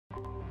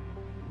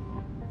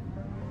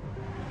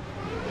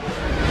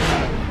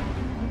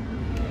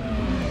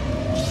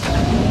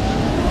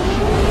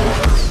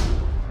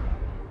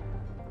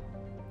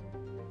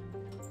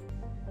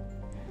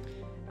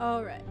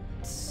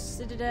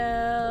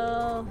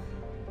Citadel.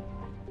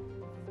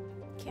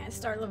 Can't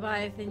start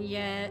Leviathan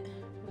yet.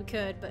 We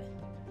could, but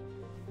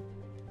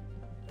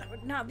that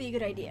would not be a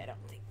good idea, I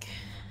don't think.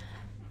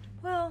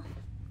 Well,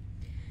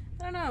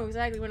 I don't know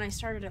exactly when I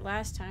started it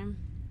last time.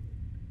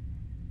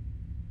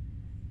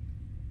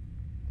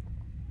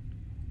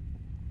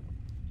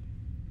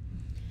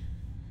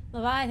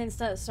 Leviathan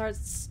stuff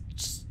starts.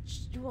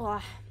 You're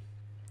clear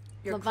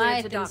to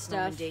Leviathan dock, stuff.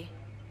 Normandy.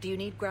 Do you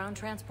need ground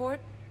transport?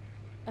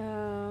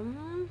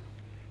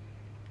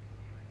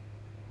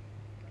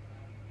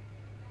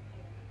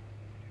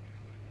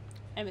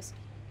 Embassy.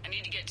 I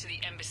need to get to the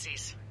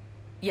embassies.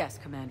 Yes,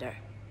 Commander.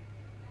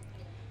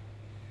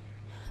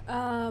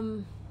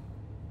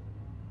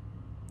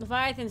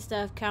 Leviathan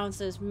stuff counts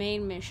as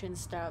main mission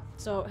stuff,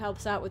 so it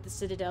helps out with the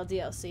Citadel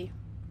DLC.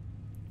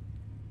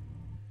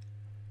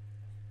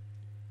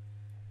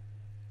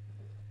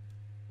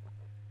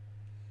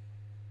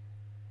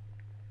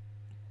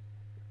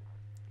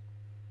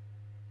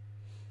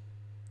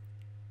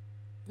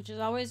 Which is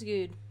always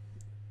good.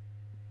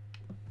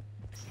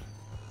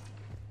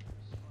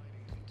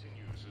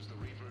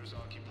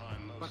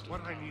 But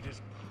what I need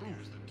is proof.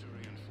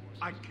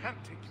 I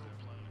can't take you.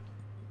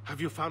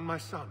 Have you found my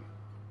son?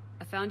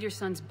 I found your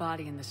son's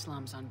body in the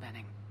slums on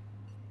Benning.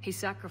 He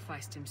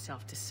sacrificed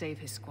himself to save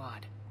his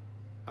squad.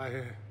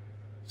 I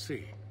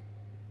see.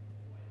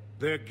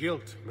 Their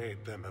guilt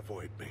made them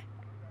avoid me.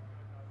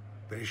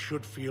 They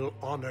should feel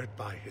honored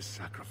by his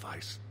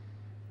sacrifice.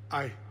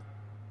 I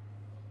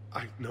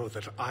know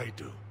that I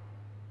do.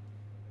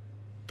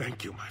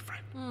 Thank you, my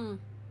friend.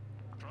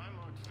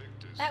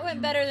 That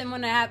went better than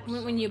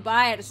when you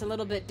buy it. It's a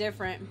little bit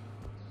different.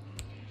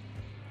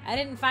 I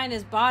didn't find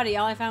his body.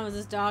 All I found was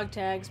his dog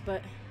tags,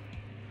 but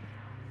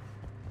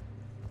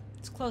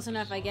it's close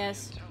enough, I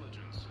guess.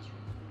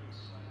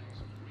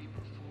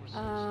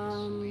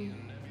 And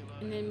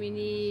then we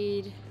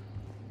need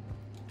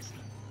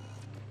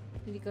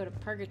to go to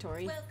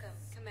Purgatory. Welcome,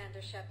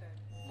 Commander Shepard.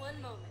 One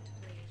moment,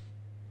 please.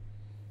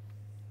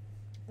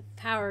 The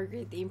power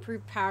grid, the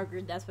improved power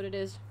grid, that's what it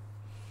is.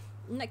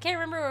 I can't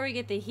remember where we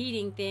get the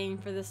heating thing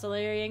for the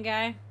Solarian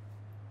guy.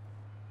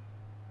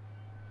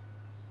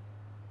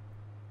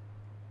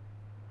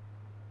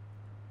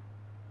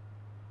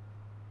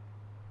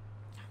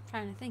 I'm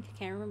trying to think, I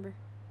can't remember.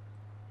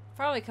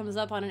 Probably comes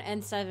up on an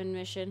N7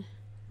 mission.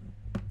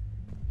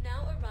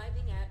 Now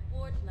arriving at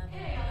ward level.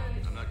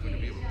 I'm not going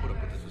to be able to put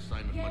up with this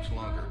assignment much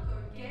longer.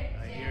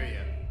 I hear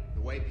you.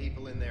 The way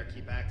people in there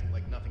keep acting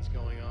like nothing's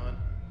going on.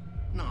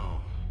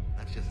 No,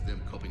 that's just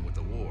them coping with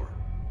the war.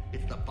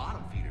 It's the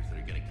bottom feeders that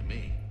are getting to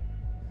me.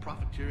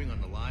 Profiteering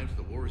on the lives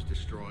the war is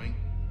destroying.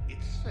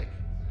 It's sick.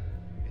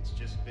 It's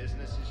just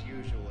business as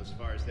usual as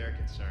far as they're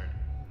concerned.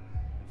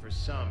 And for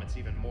some, it's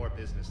even more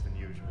business than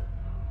usual.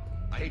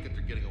 I hate that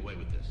they're getting away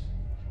with this.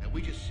 And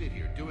we just sit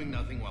here doing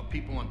nothing while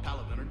people on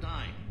Palaven are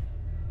dying.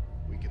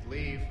 We could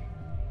leave,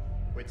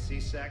 quit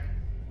CSEC,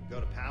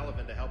 go to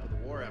Palaven to help with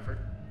the war effort,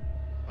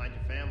 find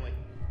your family.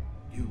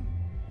 You...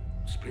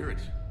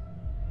 spirits...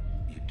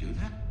 you do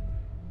that?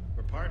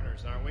 We're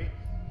partners, aren't we?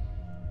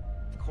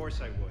 Of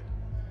course I would.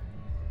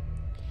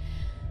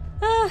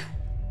 Ah,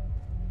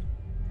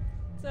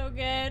 so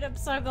good. I'm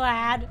so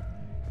glad.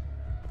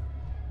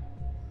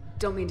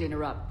 Don't mean to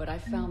interrupt, but I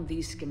found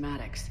these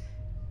schematics.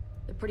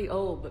 They're pretty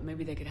old, but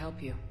maybe they could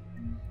help you.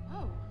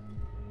 Oh.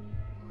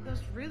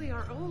 Those really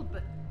are old,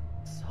 but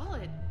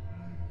solid.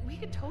 We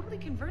could totally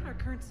convert our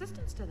current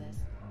systems to this.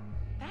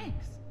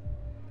 Thanks.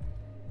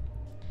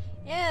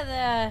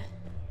 Yeah,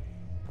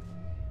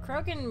 the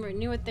Krogan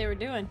knew what they were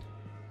doing.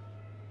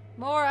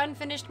 More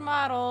unfinished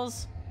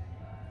models.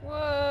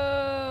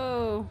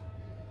 Whoa.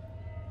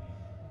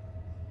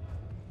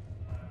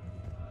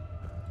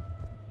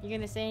 You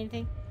gonna say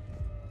anything?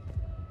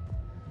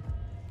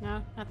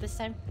 No, not this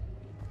time.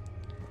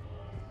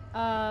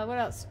 What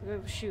else?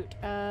 Oh, shoot.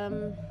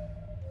 Oh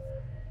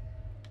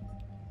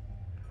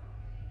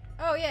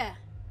yeah.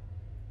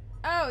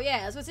 Oh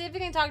yeah. So let's see if we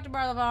can talk to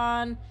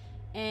Barlavon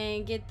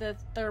and get the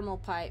thermal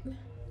pipe.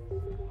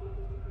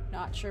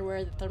 Not sure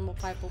where the thermal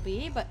pipe will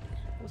be, but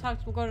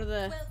we'll go to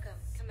the... Welcome,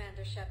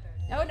 Commander Shepard.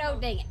 Oh no,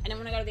 dang it. I didn't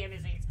want to go to the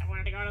embassies. I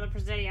wanted to go to the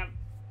Presidium.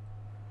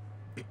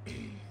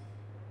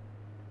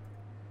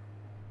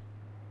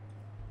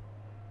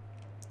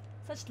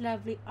 Such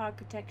lovely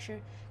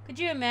architecture. Could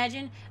you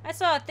imagine? I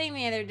saw a thing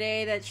the other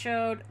day that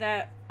showed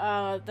that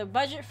the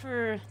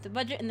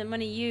budget and the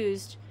money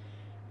used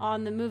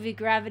on the movie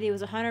Gravity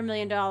was $100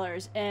 million,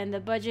 and the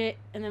budget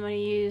and the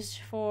money used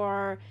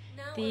for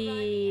Now the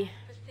arriving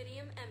at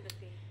Presidium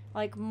Embassy.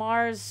 like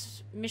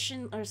Mars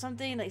mission or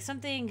something, like some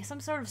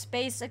sort of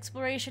space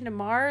exploration to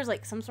Mars,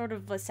 like some sort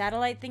of a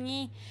satellite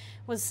thingy,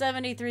 was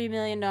 $73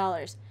 million.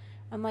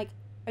 I'm like,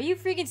 are you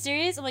freaking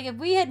serious? I'm like, if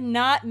we had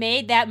not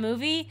made that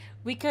movie,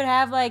 we could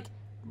have like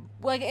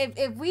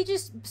if we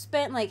just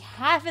spent like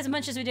half as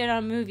much as we did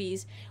on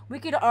movies, we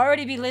could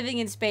already be living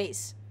in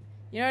space.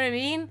 You know what I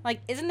mean?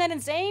 Like, isn't that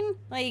insane?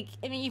 Like,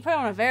 I mean, you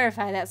probably want to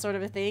verify that sort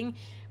of a thing,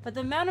 but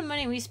the amount of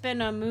money we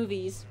spend on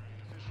movies,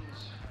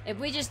 if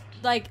we just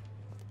like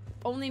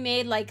only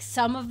made like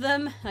some of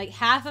them, like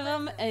half of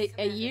them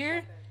a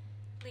year,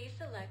 Please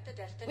select the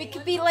destination. we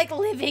could be like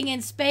living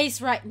in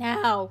space right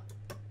now.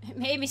 It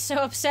made me so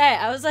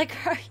upset. I was like,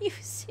 are you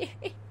serious?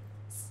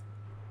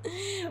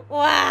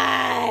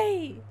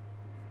 Why?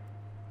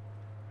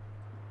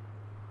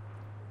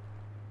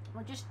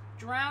 We're just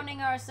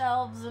drowning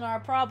ourselves in our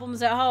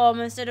problems at home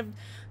instead of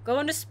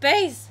going to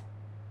space.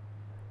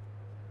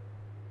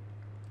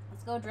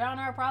 Let's go drown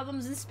our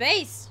problems in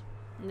space.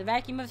 In the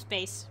vacuum of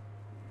space.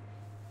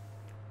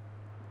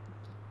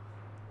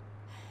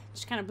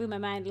 Just kind of blew my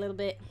mind a little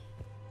bit.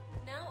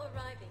 Now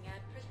arriving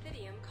at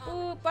Presidium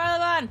Ooh, Commons.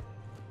 Barlaban!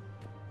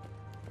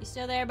 You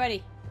still there,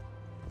 buddy?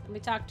 Let me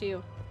talk to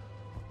you.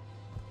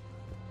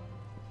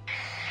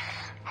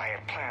 I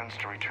had plans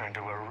to return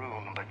to a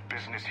room, but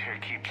business here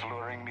keeps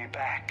luring me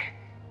back.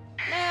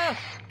 No!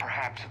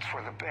 Perhaps it's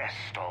for the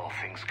best, all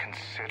things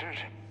considered.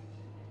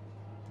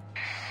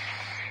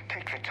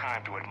 Take the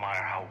time to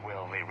admire how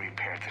well they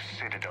repaired the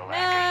Citadel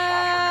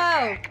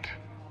after sovereign attacked.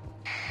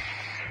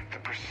 The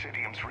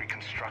Presidium's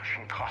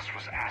reconstruction cost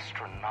was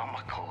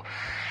astronomical,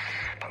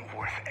 but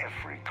worth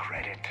every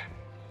credit.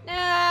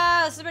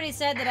 No! Somebody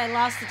said that I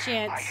lost the I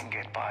chance. can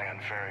get by on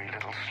very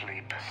little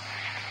sleep.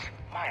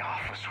 My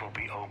office will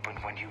be open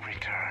when you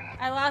return.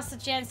 I lost the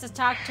chance to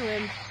talk to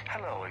him.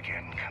 Hello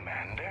again,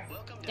 Commander.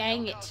 Welcome to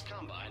Dang Elco's it.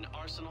 Combine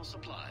Arsenal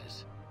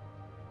Supplies.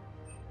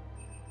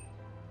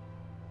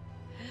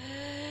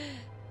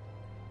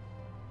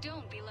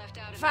 Don't be left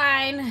out of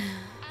Fine. the cold.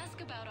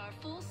 Ask about our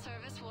full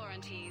service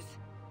warranties.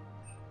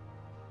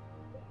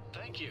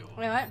 Thank you.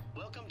 Wait, what?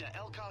 Welcome to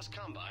Elco's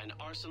Combine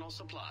Arsenal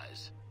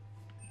Supplies.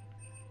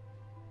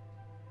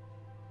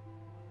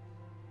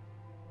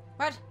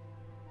 What?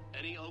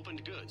 Any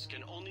opened goods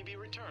can only be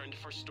returned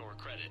for store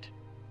credit.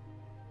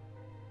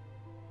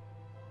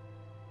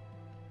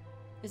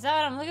 Is that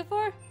what I'm looking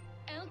for?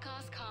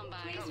 Elco's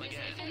Combine. Come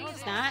again. No,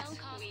 it's not.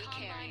 We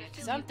carry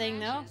a Something,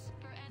 though.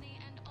 for any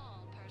and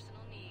all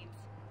personal needs.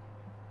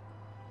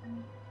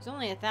 It's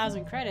only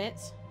 1,000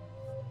 credits.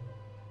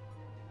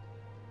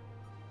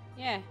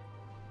 Yeah.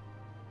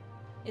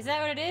 Is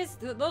that what it is?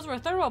 Those were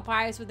thermal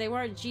pipes, but they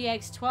weren't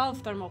GX12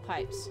 thermal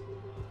pipes.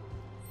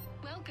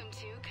 Welcome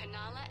to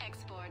Kanala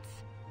Exports.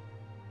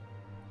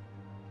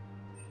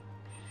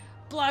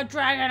 Blood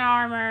Dragon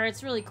armor.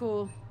 It's really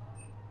cool.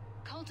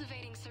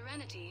 Cultivating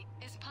serenity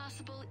is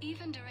possible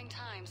even during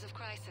times of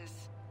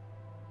crisis.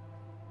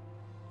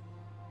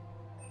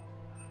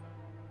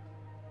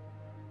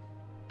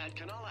 At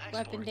Kanala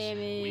Exports, Weapon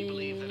we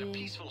believe that a damage.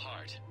 peaceful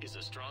heart is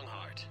a strong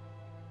heart.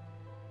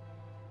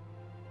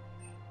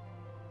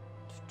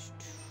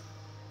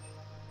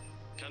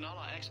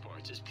 Kanala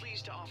Exports is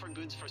pleased to offer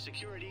goods for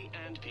security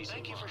and peace of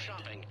mind. Thank you for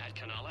shopping at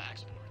Kanala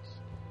Exports.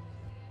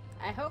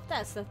 I hope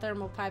that's the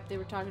thermal pipe they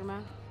were talking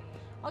about.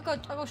 I'll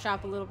go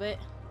shop a little bit.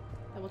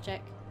 Double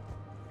check.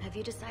 Have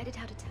you decided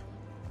how to tell him?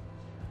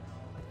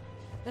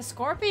 The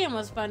Scorpion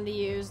was fun to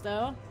use,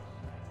 though.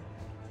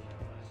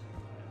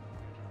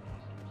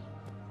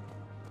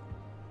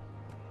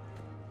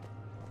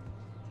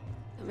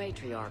 The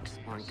matriarchs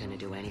aren't gonna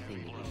do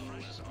anything to you.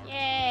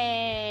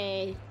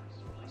 Yay!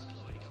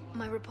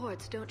 My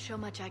reports don't show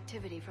much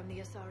activity from the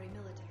Asari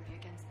military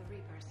against the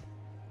Reapers.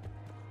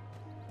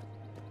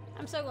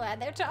 I'm so glad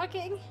they're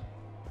talking.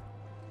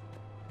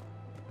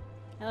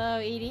 Hello,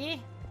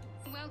 Edie.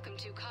 Welcome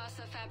to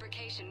Casa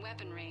Fabrication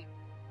Weaponry.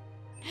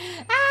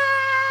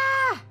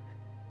 Ah!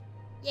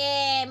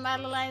 Yeah,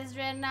 Model Lines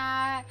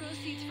Dreadnought.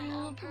 Proceeds from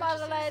all purchases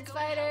Model Lines go to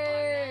help our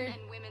Fighter. men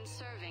and women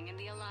serving in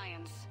the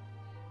Alliance.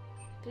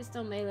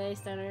 Pistol melee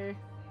stunner.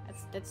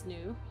 That's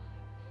new.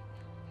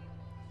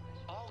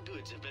 All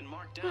goods have been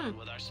marked down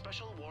with our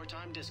special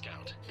wartime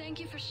discount. Thank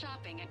you for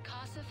shopping at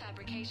Casa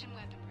Fabrication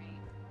Weaponry.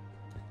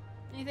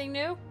 Anything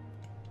new?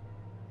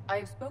 I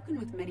have spoken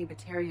with many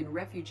Batarian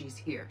refugees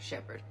here,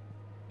 Shepard.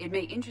 It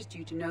may interest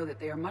you to know that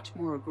they are much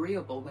more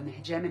agreeable when the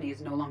hegemony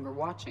is no longer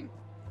watching.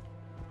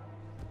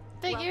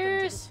 Welcome to the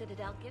Figures.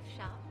 Citadel gift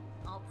shop.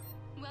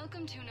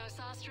 Welcome to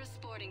Nosastra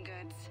Sporting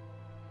Goods.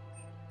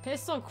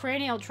 Pistol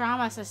cranial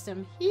trauma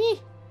system. Hee.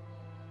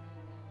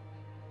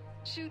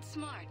 Shoot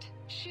smart.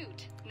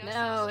 Shoot. No,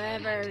 Nosastra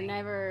ever, hunting.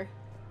 never.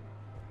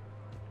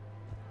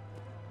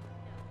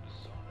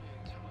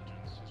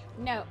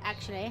 No,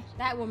 actually,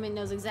 that woman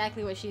knows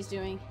exactly what she's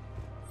doing.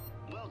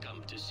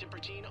 Welcome to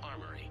Cipertine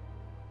Armory.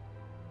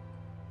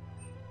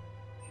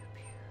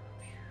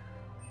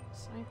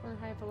 Sniper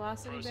high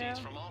velocity Proceeds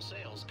barrel. from all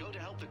sales go to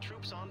help the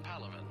troops on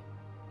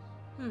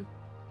Palaven.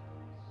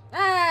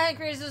 Ah,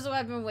 increases the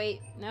weapon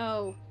weight.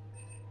 No.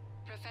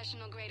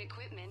 Professional grade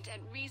equipment at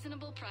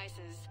reasonable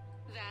prices.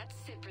 That's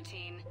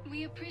Cipertine.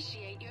 We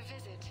appreciate your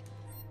visit.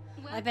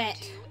 Welcome bet.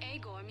 to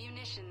Agor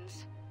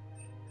Munitions.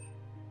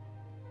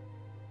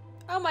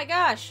 Oh my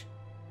gosh.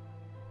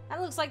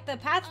 That looks like the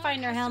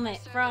Pathfinder Our helmet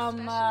customer from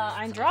service specialists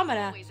are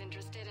Andromeda. always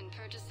interested in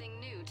purchasing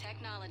new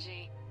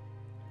technology.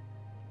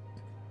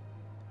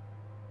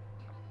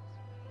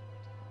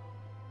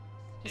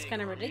 It's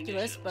kind of Agor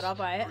ridiculous, Munitions but I'll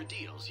buy it. For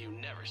deals you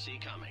never see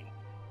coming.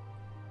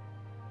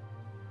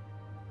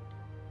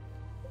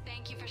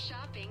 Thank you for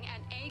shopping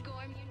at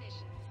Agor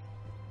Munitions.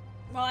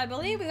 Well, I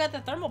believe we got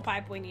the thermal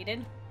pipe we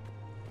needed.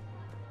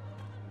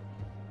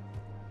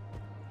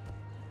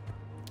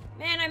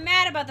 Man, I'm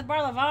mad about the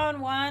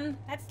Barlavon one.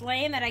 That's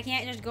lame that I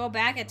can't just go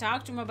back and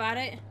talk to him about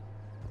it.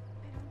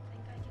 I don't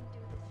think I can do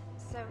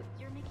this. So,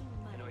 you're making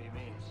money. I know what you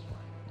mean.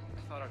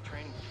 I thought our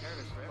training prepared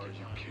us for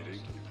everything. Are you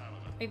kidding?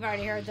 We've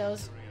already heard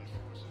those.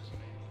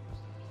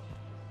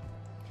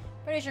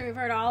 Pretty sure we've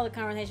heard all the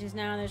conversations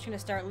now, and they're just gonna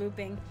start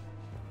looping.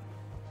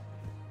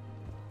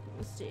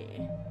 Let's see.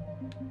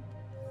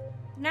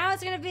 Now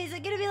it's gonna be, is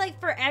it gonna be like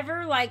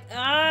forever? Like,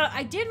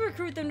 I did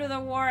recruit them to the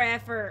war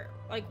effort.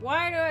 Like,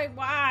 why?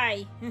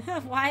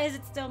 Why is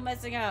it still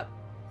messing up?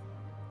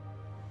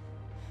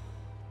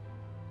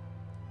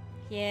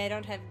 Yeah, I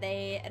don't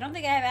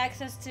think I have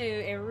access to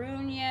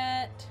Irun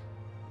yet.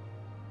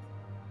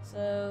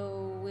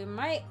 So, we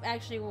might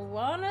actually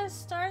want to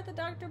start the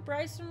Dr.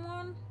 Bryson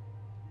one.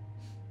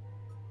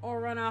 Or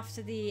run off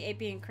to the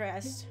Apian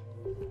Crest.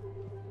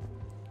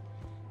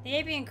 The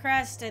Apian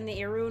Crest and the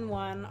Irun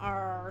one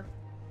are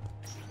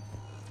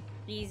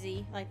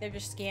easy. Like, they're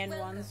just scanned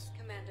Welcome, ones.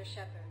 Commander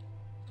Shepard.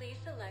 Please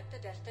select a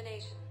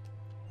destination.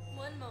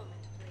 One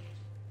moment,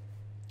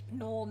 please.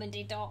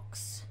 Normandy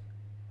docks.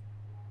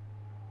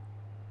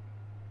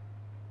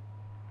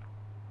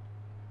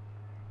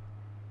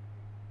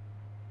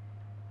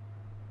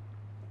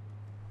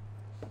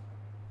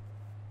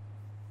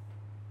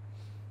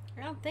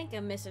 I don't think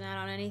I'm missing out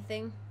on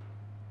anything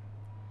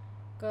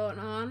going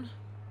on.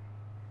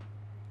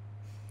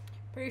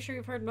 Pretty sure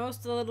we've heard most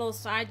of the little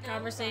side Now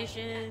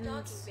conversations. arriving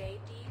at Docking Bay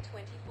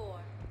D-24.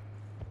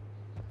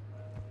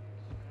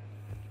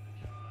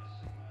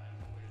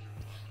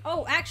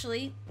 Oh,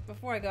 actually,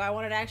 before I go, I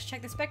wanted to actually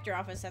check the Spectre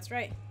office. That's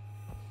right.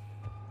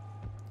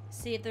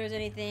 See if there's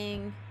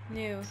anything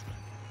new.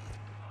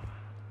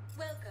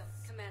 Welcome,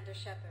 Commander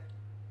Shepard.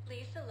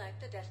 Please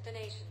select a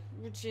destination.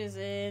 Which is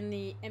in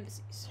the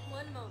embassies.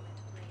 One moment,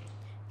 please.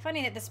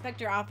 Funny that the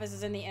Spectre office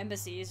is in the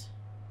embassies.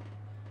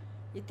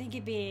 You'd think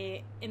it'd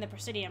be in the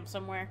Presidium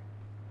somewhere.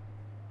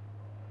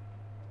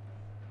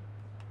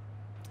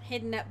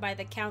 Hidden up by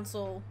the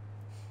council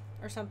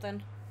or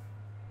something.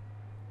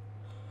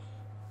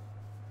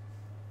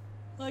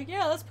 Like,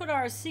 yeah, let's put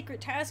our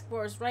secret task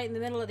force right in the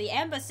middle of the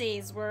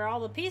embassies where all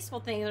the peaceful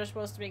things are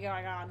supposed to be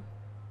going on.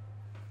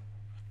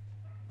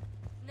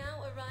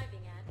 Now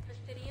arriving at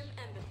Presidium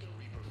Embassy.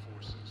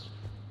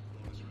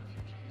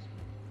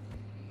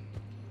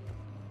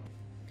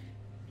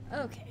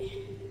 Okay,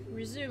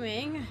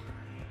 resuming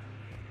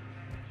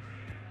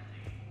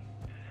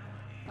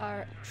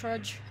our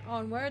trudge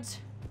onwards.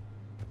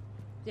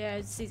 Yeah,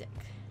 it's Cizek.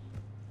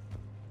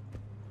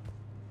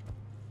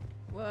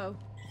 Whoa.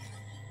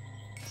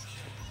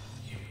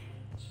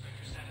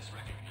 Spectre status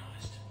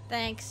recognized.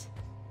 Thanks.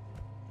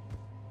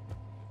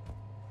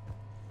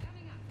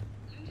 Coming up,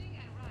 looting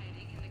and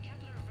rioting in the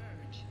Kepler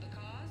Verge. The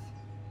cause?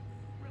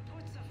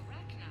 Reports of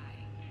Rachni,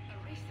 a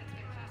race that's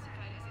been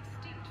classified as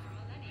extinct for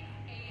millennia.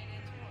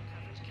 ANN's war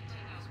coverage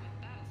continues with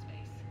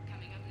Battlespace.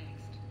 Coming up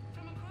next.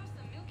 From across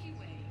the Milky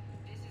Way,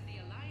 this is the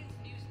Alliance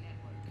News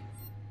Network.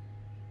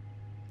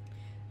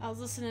 I was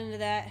listening to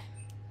that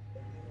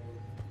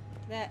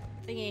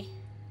thingy.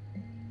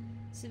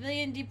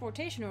 Civilian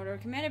deportation order.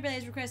 Commander Bailey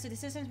has requested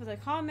assistance with a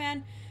comm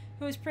man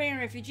who is preying on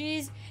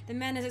refugees. The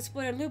man has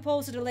exploited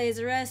loopholes to delay his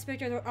arrest.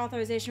 Spectre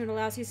authorization would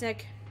allow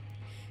CSEC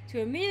to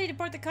immediately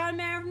deport the con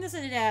man from the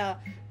Citadel.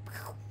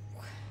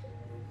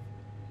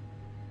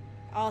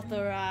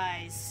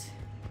 Authorize.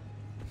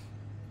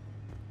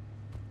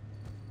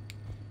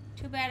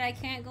 Too bad I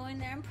can't go in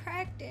there and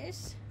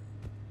practice.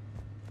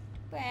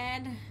 Too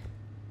bad.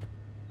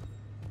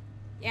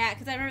 Yeah,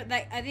 because I remember,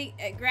 like, I think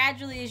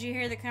gradually as you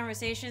hear the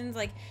conversations,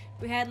 like,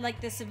 we had,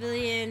 like, the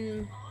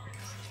civilian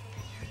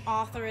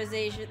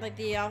authorization, like,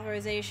 the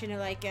authorization to,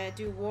 like,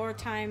 do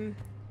wartime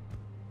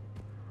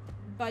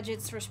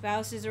budgets for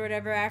spouses or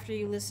whatever after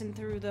you listen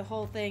through the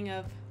whole thing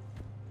of,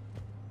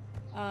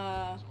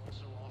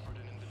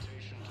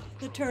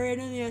 the Turian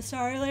and the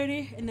Asari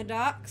lady in the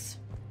docks.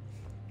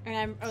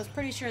 And I was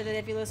pretty sure that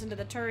if you listen to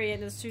the Turian,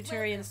 those two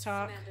Turians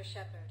talk, Commander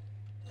Shepard.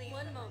 Please.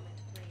 One moment,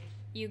 please.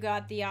 you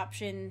got the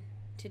option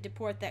to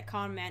deport that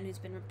con man who's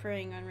been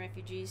preying on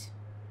refugees.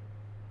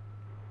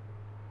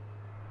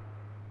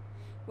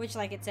 Which,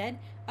 like it said,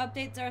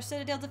 updates our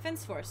Citadel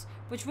Defense Force,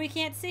 which we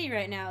can't see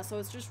right now, so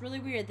it's just really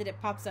weird that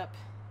it pops up.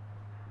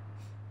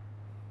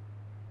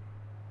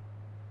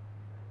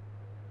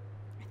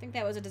 I think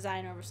that was a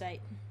design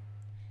oversight.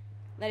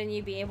 Letting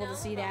you be able to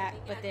see that,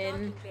 but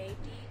then,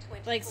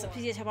 like, some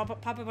pieces pop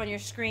up on your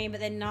screen, but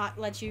then not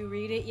let you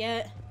read it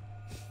yet.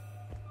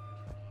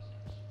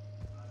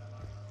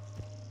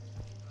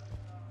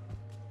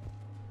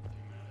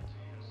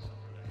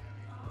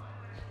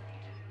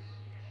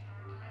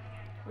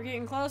 We're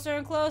getting closer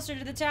and closer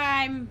to the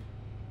time.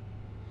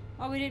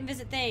 Oh, we didn't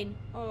visit Thane.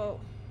 Oh.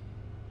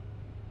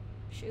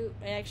 Shoot,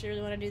 I actually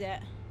really want to do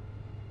that.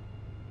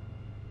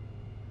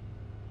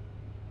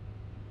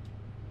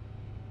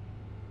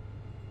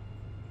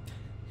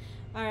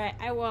 Alright,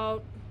 I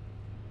won't.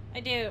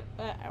 I do,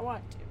 but I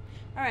want to.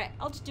 Alright,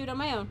 I'll just do it on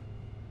my own.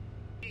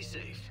 Be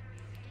safe.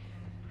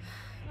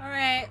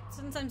 Alright,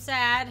 since I'm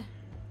sad,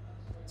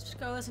 let's just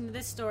go listen to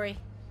this story.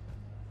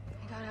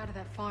 I got out of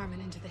that farm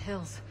and into the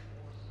hills.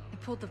 I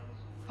pulled the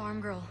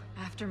farm girl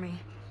after me.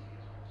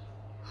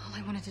 All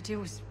I wanted to do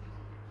was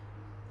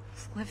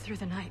live through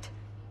the night.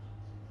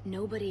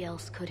 Nobody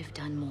else could have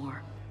done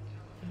more.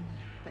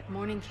 But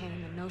morning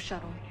came and no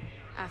shuttle.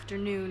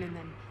 Afternoon and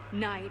then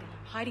night, and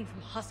I'm hiding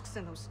from husks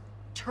and those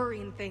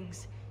Turian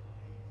things.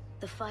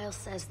 The file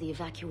says the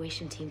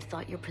evacuation team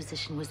thought your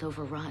position was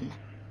overrun.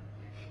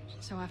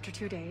 So after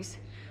 2 days,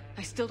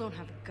 I still don't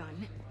have a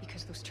gun,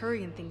 because those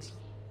Turian things,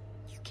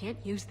 you can't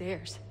use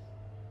theirs.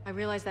 I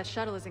realize that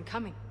shuttle isn't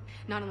coming.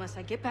 Not unless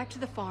I get back to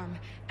the farm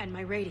and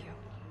my radio.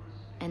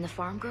 And the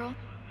farm girl?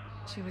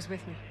 She was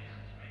with me.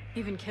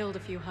 Even killed a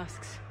few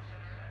husks.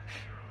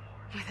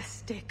 With a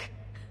stick.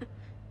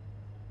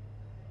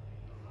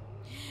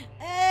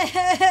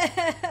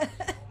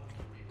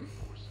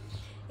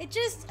 It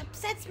just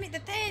upsets me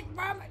that they,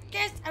 I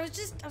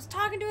was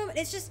talking to him, and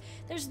it's just,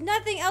 there's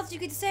nothing else you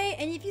could say,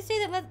 and if you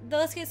say that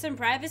let's get some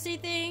privacy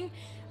thing,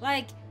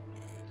 like,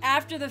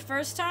 after the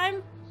first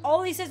time,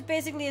 all he says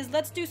basically is,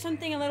 let's do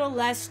something a little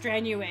less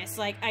strenuous,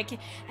 like,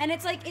 and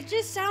it's like, it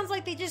just sounds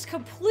like they just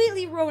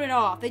completely wrote it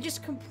off. The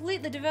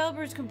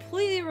developers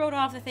completely wrote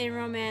off the Thane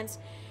romance.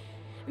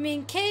 I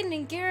mean, Caden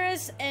and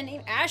Garrus and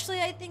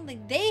Ashley, I think,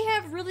 like, they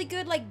have really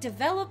good, like,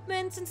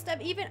 developments and stuff.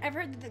 Even I've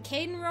heard that the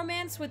Caden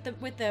romance with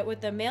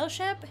the male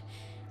ship,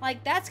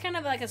 like, that's kind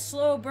of like a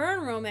slow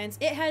burn romance.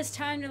 It has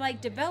time to,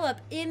 like, develop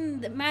in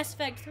the Mass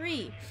Effect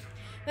 3.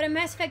 But in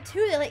Mass Effect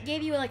 2, they, like,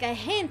 gave you, like, a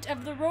hint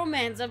of the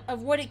romance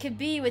of what it could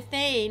be with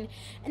Thane,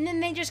 and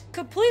then they just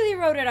completely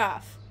wrote it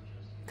off.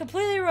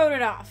 Completely wrote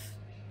it off.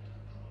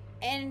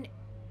 And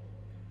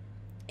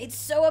it's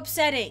so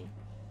upsetting.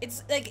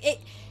 It's, like,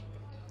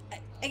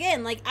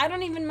 again, like, I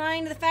don't even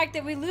mind the fact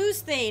that we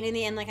lose Thane in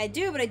the end. Like, I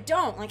do, but I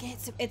don't. Like,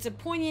 it's a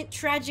poignant,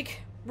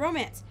 tragic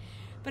romance.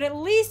 But at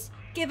least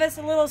give us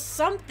a little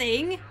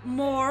something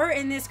more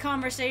in this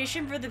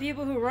conversation for the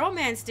people who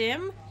romanced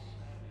him.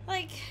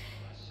 Like,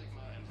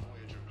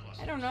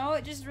 I don't know.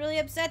 It just really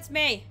upsets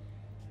me.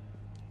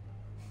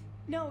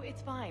 No,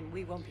 it's fine.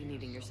 We won't be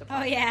needing your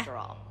supply after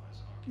all.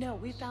 No,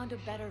 we found a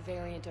better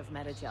variant of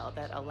metagel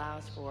that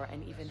allows for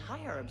an even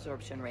higher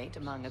absorption rate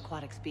among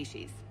aquatic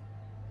species.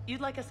 You'd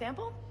like a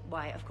sample?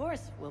 Why, of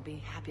course, we'll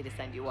be happy to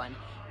send you one,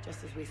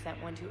 just as we sent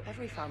one to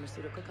every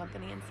pharmaceutical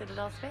company in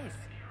Citadel space.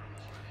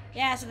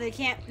 Yeah, so they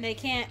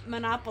can't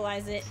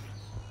monopolize it.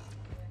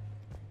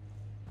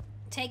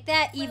 Take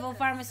that, evil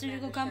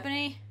pharmaceutical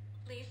company.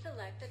 Please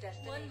select the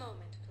destination. One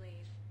moment,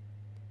 please.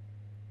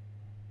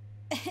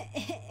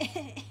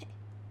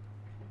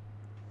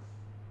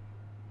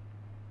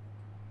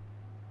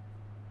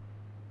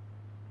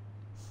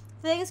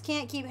 Things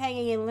can't keep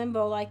hanging in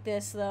limbo like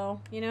this,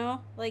 though, you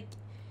know? Like,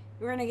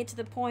 we're gonna get to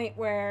the point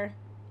where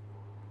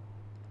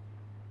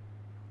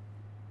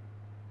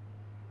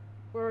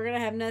we're gonna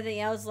have nothing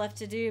else left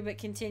to do but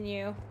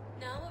continue.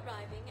 Now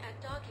arriving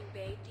at docking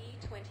bay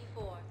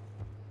D-24.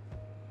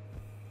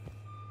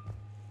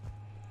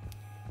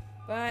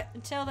 But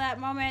until that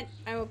moment,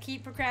 I will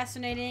keep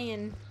procrastinating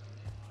and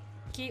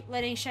keep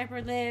letting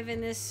Shepard live in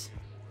this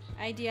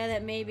idea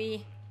that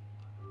maybe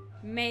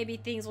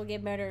things will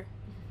get better.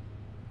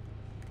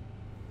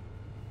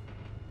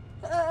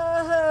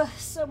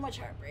 So much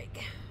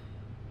heartbreak.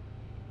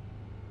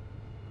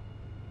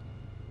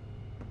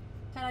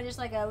 Kind of just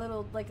like a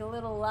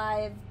little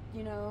live,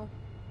 you know,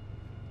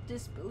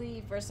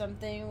 disbelief or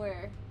something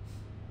where,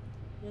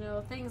 you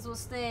know, things will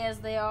stay as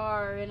they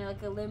are in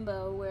like a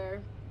limbo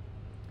where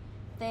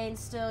Thane's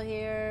still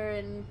here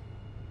and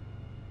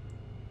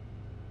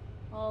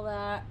all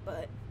that,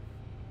 but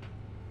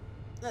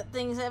that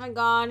things haven't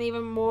gone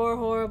even more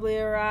horribly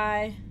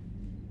awry.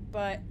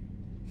 But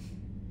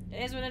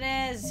it is what it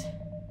is.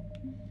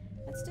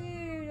 Let's do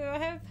I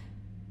have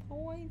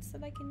points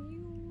that I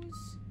can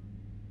use?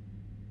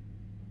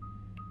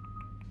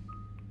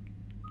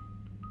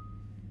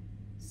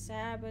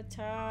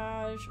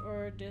 Sabotage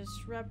or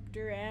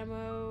disruptor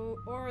ammo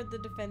or the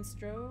defense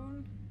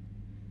drone.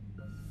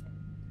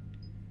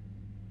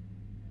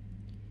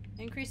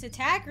 Increase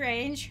attack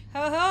range.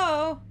 Ho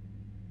ho.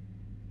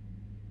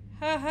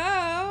 Ho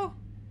ho.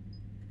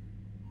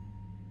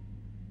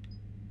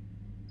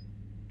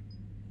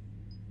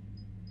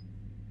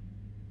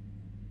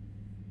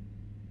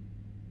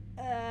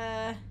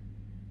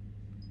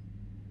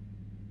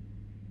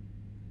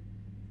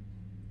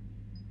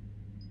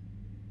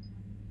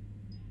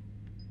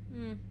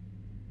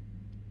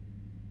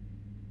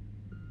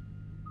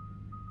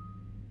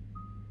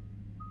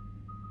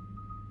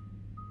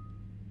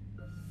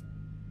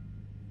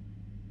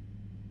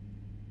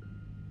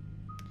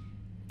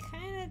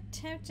 Kind of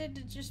tempted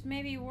to just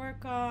maybe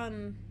work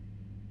on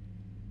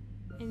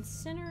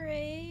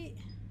incinerate,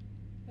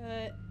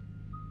 but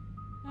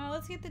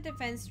let's get the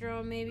defense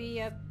drone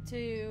maybe up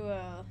to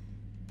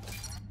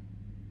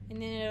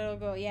and then it'll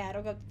go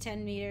up to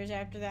 10 meters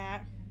after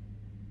that,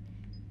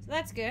 so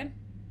that's good.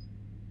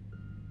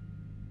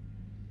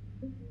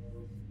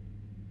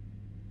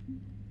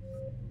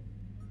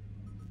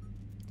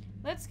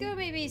 Let's go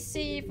maybe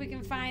see if we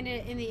can find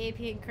it in the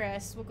Apian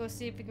Crest. We'll go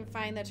see if we can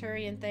find the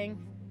Turian thing.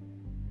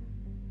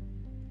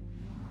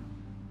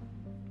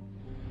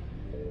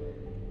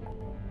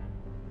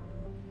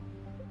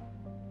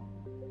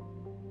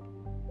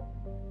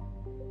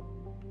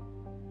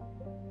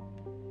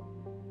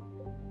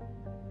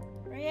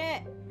 Where you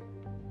at?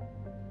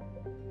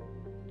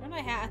 Don't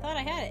I thought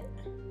I had it.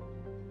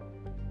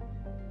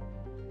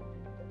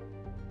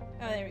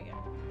 Oh, there we go.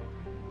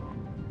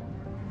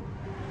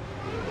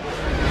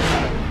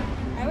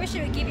 I wish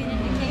it would give you an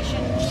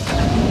indication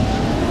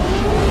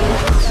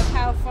of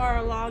how far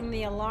along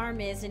the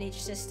alarm is in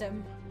each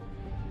system.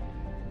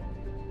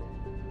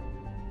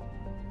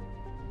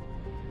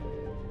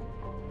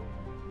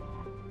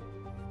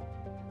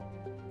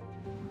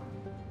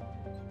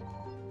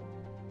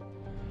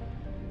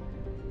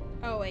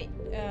 Oh wait,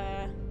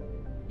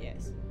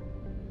 yes.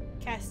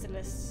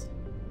 Castellus.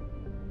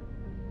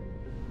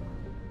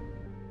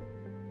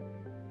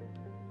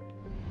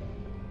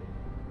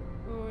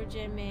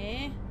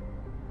 Orgeme.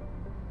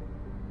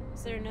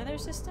 Is there another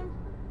system?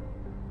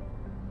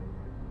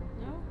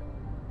 No?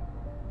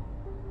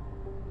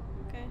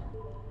 Okay.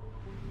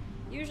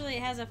 Usually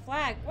it has a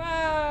flag.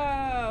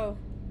 Whoa!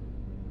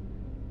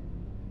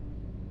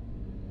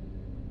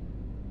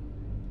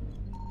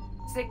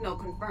 Signal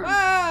confirmed.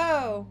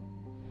 Whoa!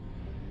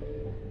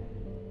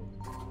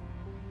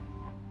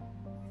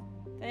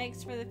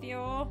 Thanks for the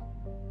fuel.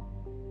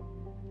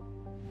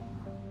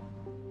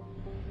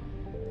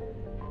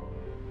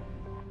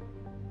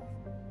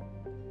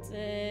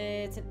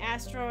 It's an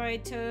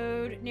asteroid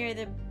toad near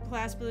the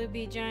Class Blue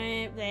Bee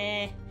Giant.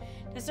 Bleh.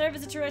 To serve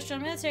as a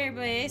terrestrial military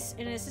base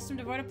in a system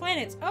devoid of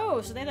planets.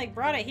 Oh, so they like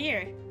brought it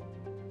here.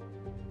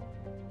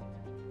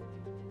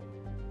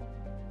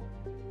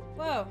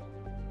 Whoa.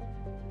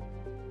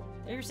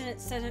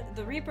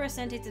 The Reaper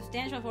sent a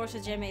substantial force to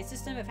the Gemma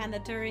system, but found the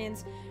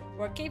Turians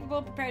were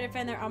capable, prepared to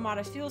defend their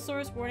Armada's fuel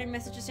source. Warning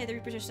messages say the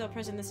Reapers are still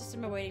present in the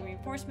system, awaiting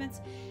reinforcements.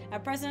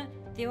 At present,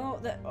 the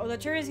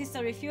Turians can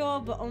still refuel,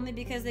 but only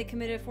because they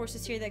committed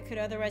forces here that could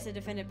otherwise have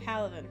defended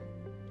Palaven.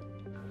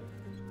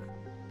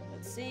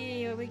 Let's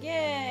see what we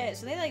get.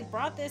 So they like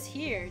brought this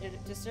here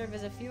to serve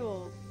as a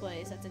fuel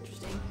place. That's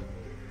interesting.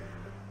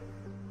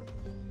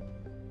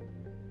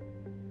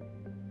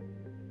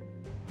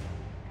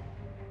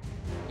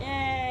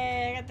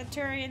 Yay! I got the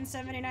Turian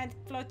 79th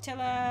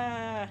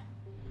Flotilla.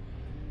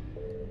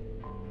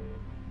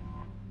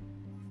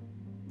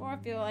 More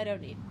fuel I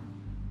don't need.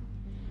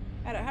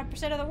 At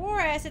 100% of the war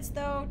assets,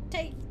 though,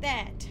 take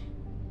that.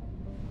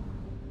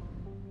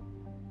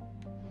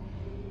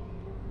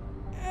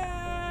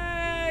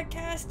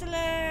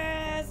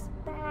 Castellas!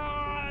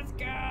 Oh, let's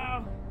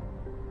go.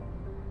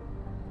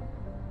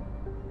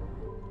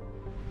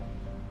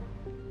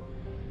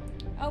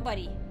 Oh,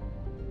 buddy.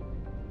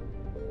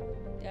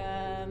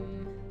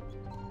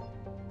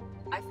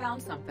 I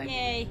found something.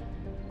 Yay.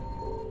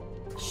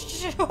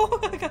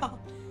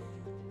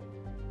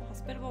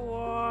 Hospitable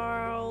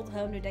world,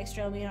 home to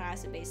dextro amino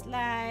acid-based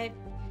life.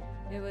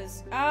 It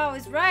was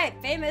right,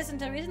 famous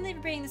until recently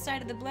for being the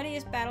site of the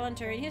bloodiest battle in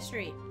Turian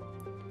history.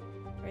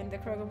 During the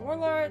Krogan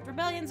warlord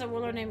rebellions, a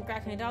warlord named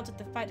Grakanadal took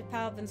the fight to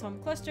Palaven's home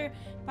cluster,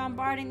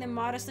 bombarding the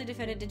modestly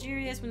defended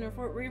Digirius. When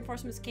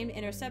reinforcements came to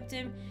intercept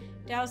him,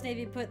 Dal's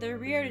navy put their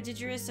rear to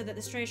Digirius so that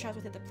the stray shots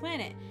would hit the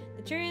planet.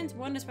 The Turians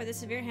won despite the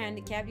severe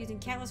handicap, using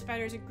countless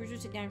fighters and cruisers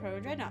to take down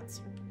Krogan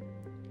dreadnoughts.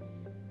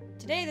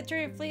 Today, the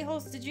Turian fleet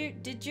holds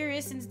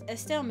Digirius in a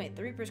stalemate.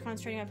 The Reapers,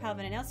 concentrating on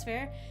Palaven and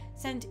elsewhere,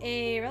 sent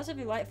a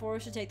relatively light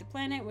force to take the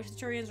planet, which the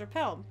Turians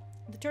repelled.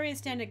 The Turians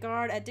stand at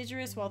guard at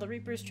Digirius while the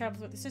Reapers travel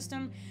through the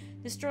system,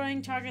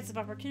 destroying targets of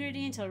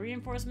opportunity until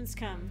reinforcements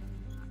come.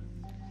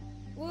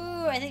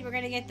 Woo! I think we're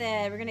gonna get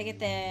the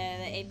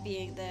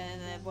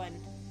one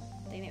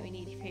thing that we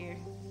need here.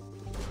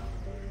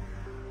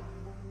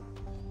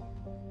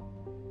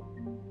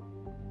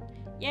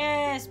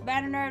 Yes,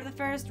 Banner of the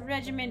 1st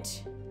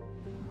Regiment.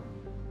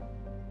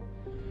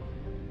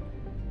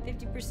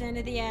 50%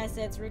 of the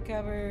assets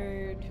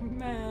recovered.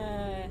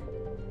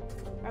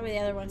 Probably the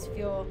other one's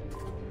fuel.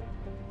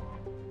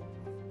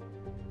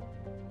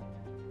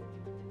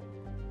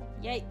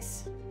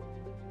 Yikes.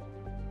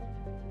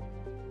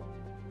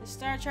 The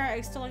star chart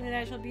extolling the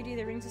natural beauty of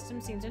the ring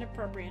system seems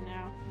inappropriate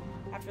now,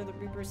 after the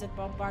Reapers had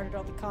bombarded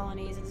all the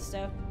colonies and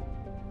stuff.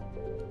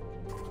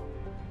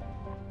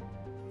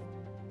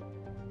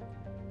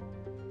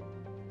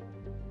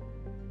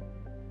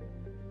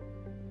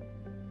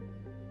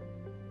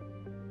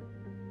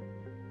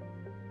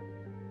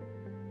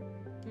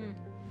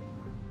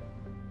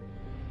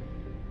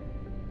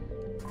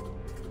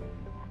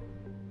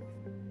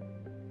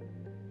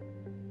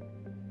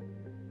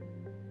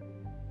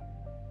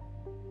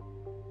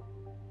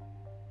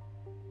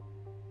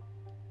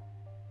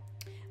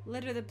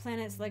 Litter the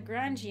planet's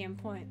Lagrangian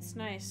points.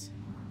 Nice.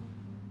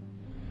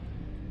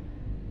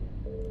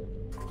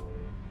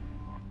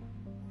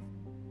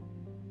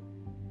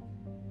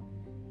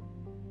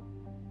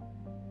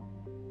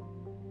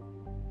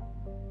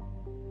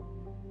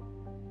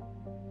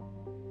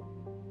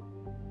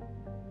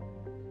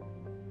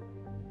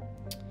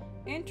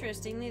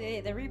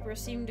 Interestingly, the Reapers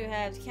seem to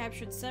have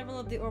captured several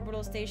of the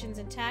orbital stations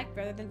intact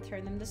rather than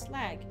turn them to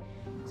slag.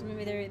 So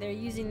maybe they're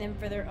using them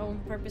for their own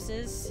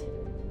purposes.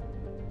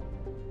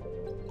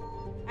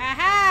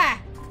 Aha!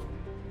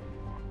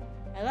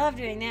 I love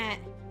doing that.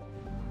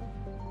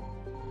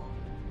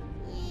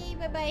 Yee,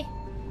 bye-bye.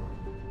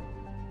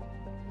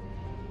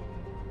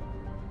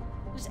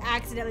 Just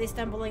accidentally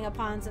stumbling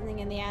upon something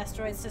in the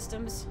asteroid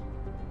systems.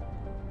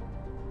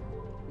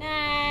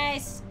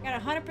 Nice!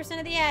 Got 100%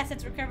 of the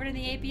assets recovered in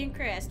the Apian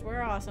Crest.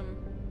 We're awesome.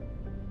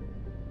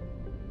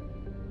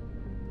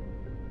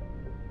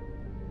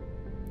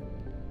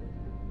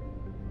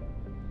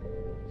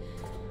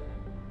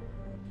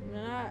 I'm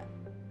not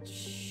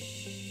sure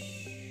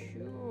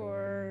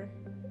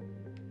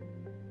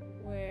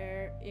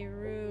where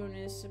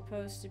Irun is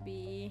supposed to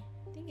be.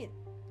 I think it's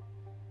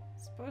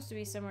supposed to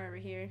be somewhere over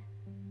here.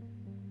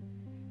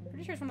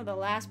 Pretty sure it's one of the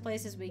last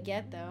places we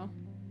get, though.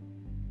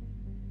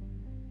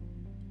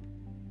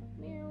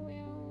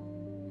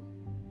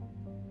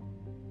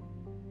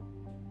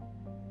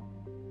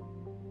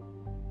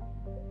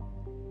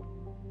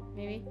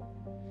 Maybe.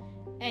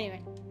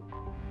 Anyway.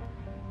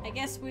 I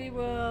guess we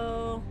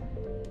will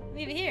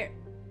leave it here.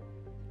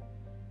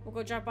 We'll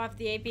go drop off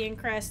the Apian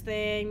Crest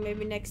thing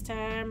maybe next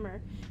time,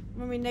 or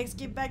when we next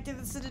get back to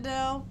the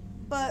Citadel.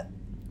 But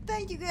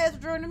thank you guys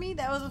for joining me.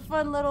 That was a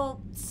fun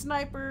little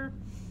sniper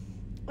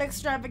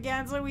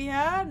extravaganza we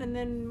had, and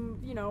then,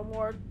 you know,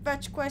 more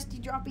fetch questy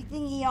droppy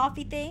thingy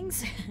offy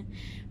things.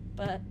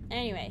 But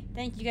anyway,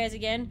 thank you guys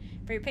again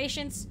for your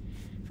patience,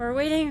 for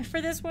waiting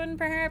for this one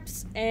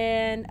perhaps,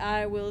 and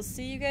I will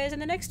see you guys in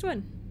the next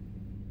one.